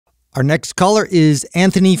Our next caller is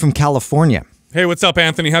Anthony from California. Hey, what's up,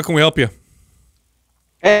 Anthony? How can we help you?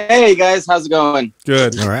 Hey guys, how's it going?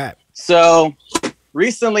 Good. All right. So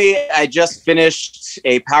recently I just finished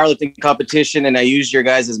a powerlifting competition and I used your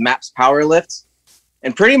guys' MAPS Powerlift.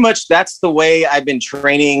 And pretty much that's the way I've been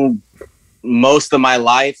training most of my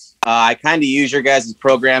life. I kind of use your guys'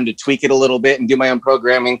 program to tweak it a little bit and do my own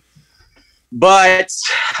programming. But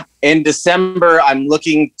in December, I'm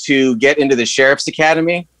looking to get into the Sheriff's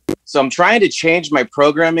Academy. So I'm trying to change my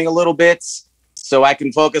programming a little bit so I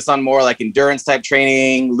can focus on more like endurance type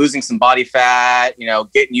training, losing some body fat, you know,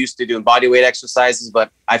 getting used to doing body weight exercises.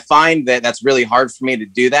 But I find that that's really hard for me to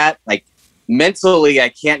do that. Like mentally, I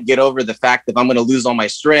can't get over the fact that if I'm going to lose all my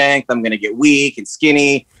strength, I'm going to get weak and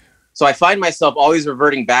skinny. So I find myself always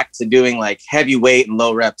reverting back to doing like heavy weight and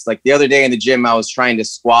low reps. Like the other day in the gym, I was trying to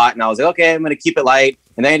squat and I was like, okay, I'm going to keep it light.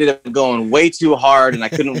 And I ended up going way too hard and I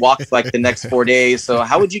couldn't walk for like the next 4 days. So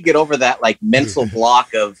how would you get over that like mental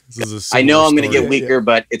block of, I know I'm going to get weaker,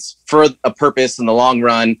 but it's for a purpose in the long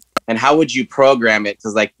run. And how would you program it?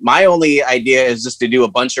 Because like my only idea is just to do a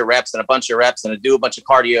bunch of reps and a bunch of reps and to do a bunch of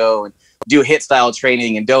cardio and do HIIT style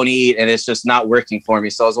training and don't eat, and it's just not working for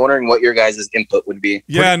me. So I was wondering what your guys' input would be.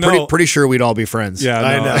 Yeah, pretty sure we'd all be friends. Yeah,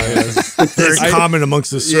 I know. It's very common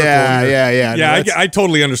amongst the circle. Yeah. Yeah, I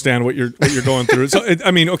totally understand what you're going through. So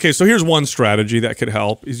I mean, okay, so here's one strategy that could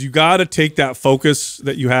help: is you got to take that focus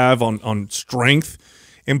that you have on strength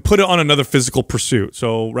and put it on another physical pursuit.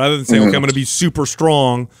 So rather than saying, okay, I'm going to be super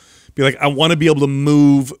strong, be like, I want to be able to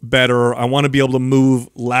move better. I want to be able to move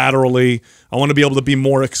laterally. I want to be able to be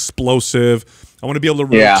more explosive. I want to be able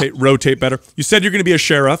to rotate better. You said you're going to be a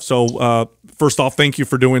sheriff. So first off, thank you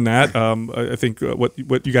for doing that. I think what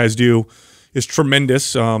you guys do is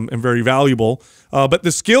tremendous and very valuable. But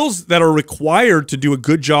the skills that are required to do a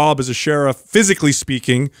good job as a sheriff, physically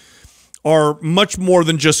speaking, are much more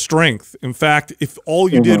than just strength. In fact, if all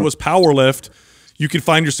you did was power lift, you could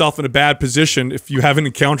find yourself in a bad position if you haven't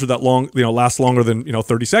encountered that long, last longer than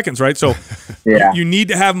 30 seconds, right? So you need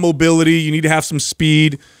to have mobility, you need to have some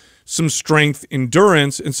speed, some strength,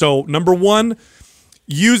 endurance. And so number one,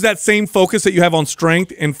 use that same focus that you have on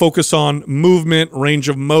strength and focus on movement, range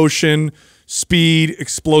of motion, speed,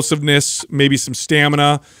 explosiveness, maybe some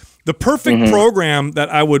stamina. The perfect program that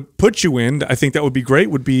I would put you in, I think that would be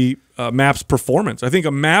great, would be MAPS Performance. I think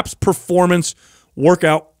a MAPS Performance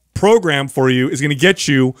workout program for you is going to get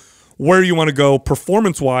you where you want to go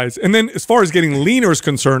performance-wise. And then as far as getting leaner is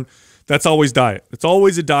concerned, that's always diet. It's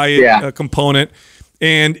always a diet component.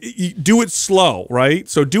 And you do it slow, right?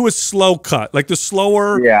 So do a slow cut. Like the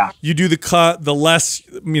slower you do the cut, the less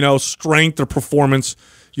strength or performance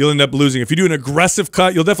you'll end up losing. If you do an aggressive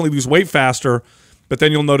cut, you'll definitely lose weight faster, but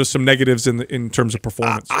then you'll notice some negatives in terms of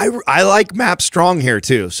performance. I like MAP Strong here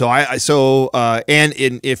too. So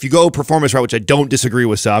if you go performance route, which I don't disagree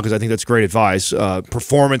with Sal, because I think that's great advice.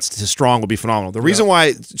 Performance to strong would be phenomenal. The reason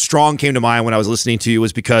why strong came to mind when I was listening to you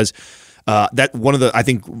was because that one of the, I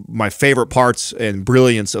think my favorite parts and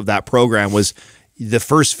brilliance of that program was the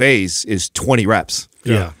first phase is 20 reps.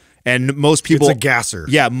 Yeah. And most people, it's a gasser.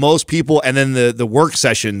 Yeah, most people, and then the work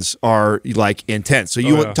sessions are like intense. So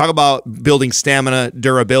you talk about building stamina,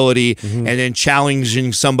 durability, and then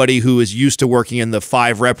challenging somebody who is used to working in the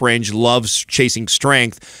 5 rep range, loves chasing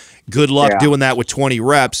strength. Good luck doing that with 20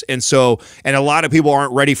 reps. And so, and a lot of people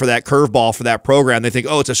aren't ready for that curveball for that program. They think,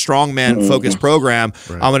 oh, it's a strongman focused program.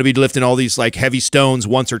 I'm going to be lifting all these like heavy stones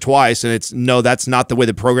once or twice. And it's no, that's not the way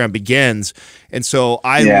the program begins. And so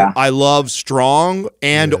I love strong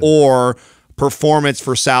and or performance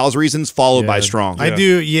for Sal's reasons, followed by strong. I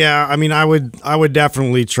do, yeah. I mean, I would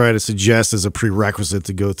definitely try to suggest as a prerequisite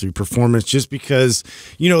to go through performance, just because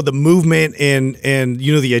the movement and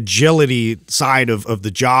the agility side of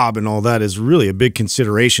the job and all that is really a big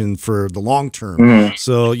consideration for the long term.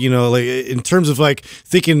 So like in terms of like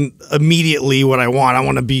thinking immediately what I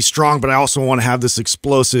want to be strong, but I also want to have this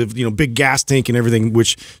explosive, big gas tank and everything,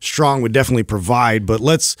 which strong would definitely provide. But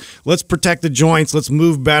let's protect the joints. Let's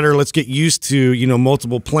move better. Let's get used to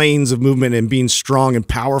multiple planes of movement and being strong and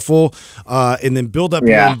powerful, and then build up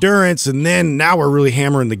your endurance, and then now we're really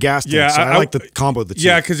hammering the gas tank. So I like the combo of the two.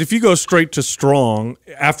 Yeah, because if you go straight to strong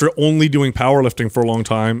after only doing powerlifting for a long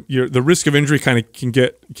time, the risk of injury kind of can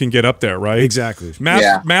get up there, right? Exactly.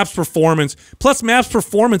 MAPS Performance, plus MAPS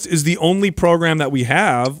Performance is the only program that we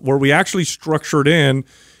have where we actually structured in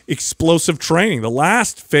explosive training. The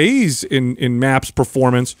last phase in MAPS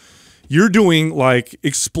Performance, you're doing like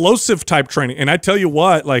explosive type training. And I tell you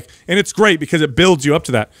what, and it's great because it builds you up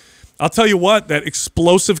to that. I'll tell you what, that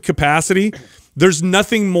explosive capacity there's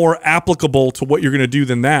nothing more applicable to what you're going to do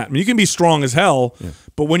than that. I mean, you can be strong as hell,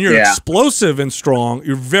 but when you're explosive and strong,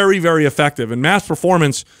 you're very, very effective. And mass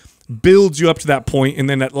performance builds you up to that point, and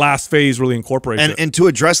then that last phase really incorporates it. And to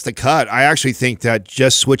address the cut, I actually think that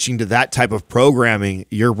just switching to that type of programming,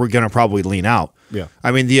 we're going to probably lean out. Yeah.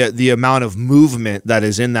 I mean, the amount of movement that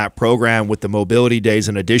is in that program with the mobility days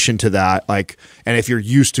in addition to that, like, and if you're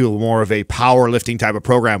used to more of a powerlifting type of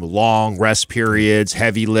program, long rest periods,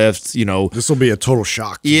 heavy lifts, you know. This will be a total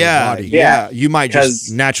shock to your body. Yeah. You might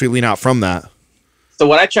just naturally lean out from that. So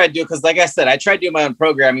what I tried to do, because like I said, I tried doing my own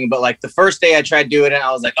programming, but like the first day I tried doing it,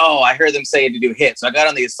 I was like, oh, I heard them say to do HIIT. So I got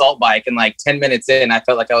on the assault bike, and like 10 minutes in, I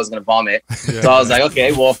felt like I was going to vomit. So I was like,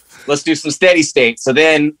 okay, well, let's do some steady state. So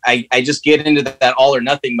then I just get into that all or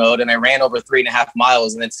nothing mode, and I ran over 3.5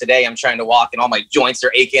 miles. And then today I'm trying to walk, and all my joints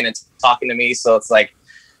are aching and talking to me. So it's like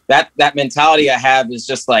that mentality I have is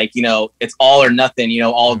just like, you know, it's all or nothing, you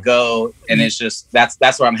know, all go. And it's just, that's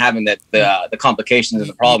where I'm having the complications, and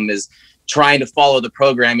the problem is trying to follow the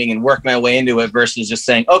programming and work my way into it versus just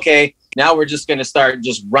saying, okay, now we're just going to start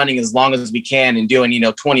just running as long as we can and doing, you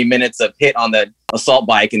know, 20 minutes of HIIT on the assault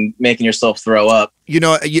bike and making yourself throw up. You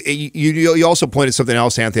know, you also pointed something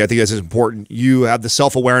else, Anthony. I think this is important. You have the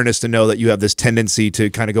self-awareness to know that you have this tendency to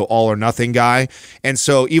kind of go all or nothing guy. And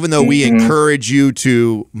so even though we encourage you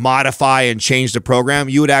to modify and change the program,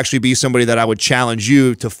 you would actually be somebody that I would challenge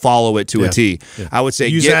you to follow it to a T. I would say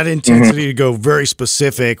use that intensity to go very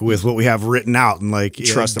specific with what we have written out, and like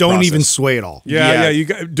trust the don't process. even sway at all. You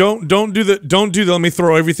don't do the let me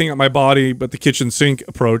throw everything at my body but the kitchen sink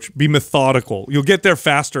approach. Be methodical. You'll get there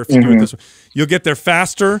faster if you do it this way. You'll get there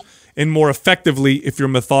faster and more effectively if you're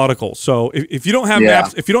methodical. So if you don't have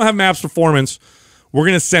MAPS performance, we're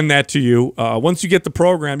going to send that to you. Once you get the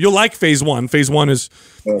program, you'll like phase one. Phase one is,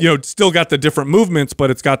 you know, still got the different movements,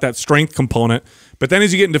 but it's got that strength component. But then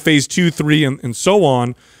as you get into phase 2, 3, and so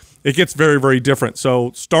on, it gets very, very different.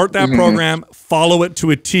 So start that program, follow it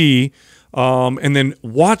to a T, and then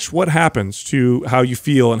watch what happens to how you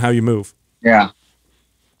feel and how you move. Yeah.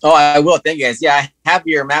 Oh, I will. Thank you guys. Yeah, I have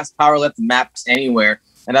your MAPS Powerlift and MAPS Anywhere.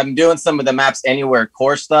 And I'm doing some of the MAPS Anywhere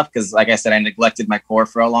core stuff because, like I said, I neglected my core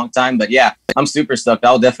for a long time. But yeah, I'm super stoked.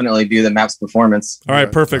 I'll definitely do the MAPS Performance. All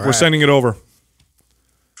right, perfect. We're sending it over.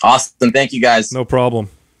 Awesome. Thank you, guys. No problem.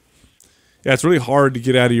 Yeah, it's really hard to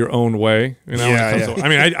get out of your own way. You know, I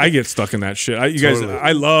mean, I get stuck in that shit. You guys,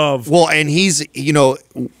 I love. Well, and he's, you know,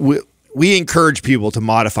 we encourage people to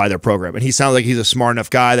modify their program, and he sounds like he's a smart enough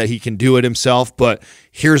guy that he can do it himself. But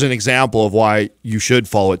here's an example of why you should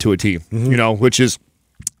follow it to a T. You know, which is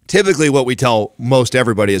typically what we tell most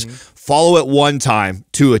everybody is follow it one time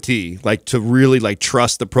to a T, like to really like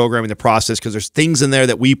trust the programming, the process, because there's things in there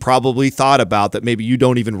that we probably thought about that maybe you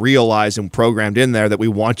don't even realize and programmed in there that we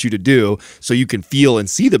want you to do so you can feel and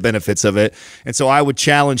see the benefits of it. And so I would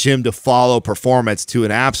challenge him to follow performance to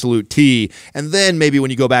an absolute T, and then maybe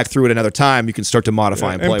when you go back through it another time, you can start to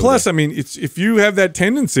modify and play and plus, with it. I mean, if you have that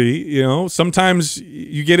tendency, you know, sometimes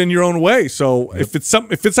you get in your own way. So if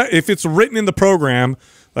it's written in the program,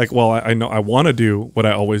 like, well, I know I want to do what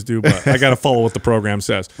I always do, but I got to follow what the program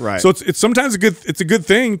says. Right. So it's sometimes a good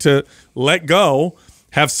thing to let go,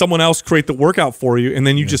 have someone else create the workout for you, and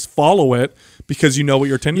then you just follow it because you know what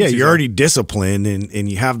your tendencies are. Yeah, you're already disciplined and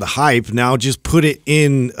you have the hype. Now just put it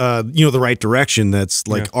in you know, the right direction that's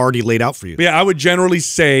like already laid out for you. But yeah, I would generally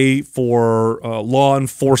say for law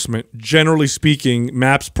enforcement, generally speaking,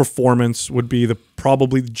 MAPS Performance would be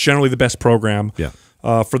probably generally the best program. Yeah.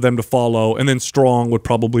 For them to follow, and then strong would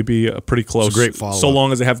probably be a pretty close. It's a great follow. So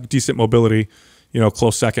long as they have decent mobility, you know,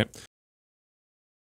 close second.